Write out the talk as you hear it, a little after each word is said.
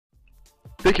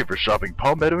Thank you for shopping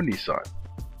Palmetto Nissan.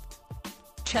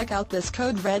 Check out this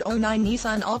code red 09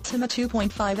 Nissan Altima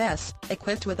 2.5S,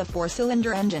 equipped with a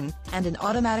 4-cylinder engine and an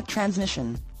automatic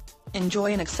transmission.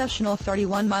 Enjoy an exceptional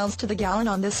 31 miles to the gallon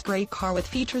on this great car with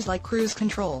features like cruise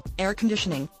control, air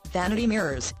conditioning, vanity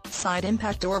mirrors, side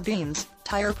impact door beams,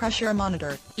 tire pressure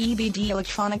monitor, EBD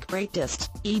electronic brake discs,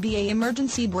 EBA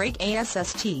emergency brake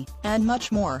ASST, and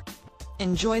much more.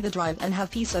 Enjoy the drive and have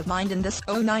peace of mind in this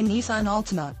 09 Nissan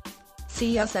Altima.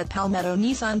 See us at Palmetto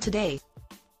Nissan today.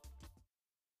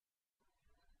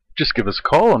 Just give us a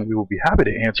call and we will be happy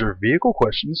to answer vehicle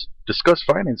questions, discuss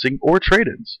financing, or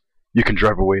trade-ins. You can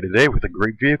drive away today with a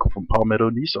great vehicle from Palmetto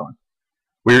Nissan.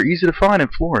 We are easy to find in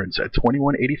Florence at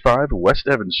 2185 West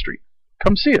Evans Street.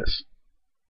 Come see us.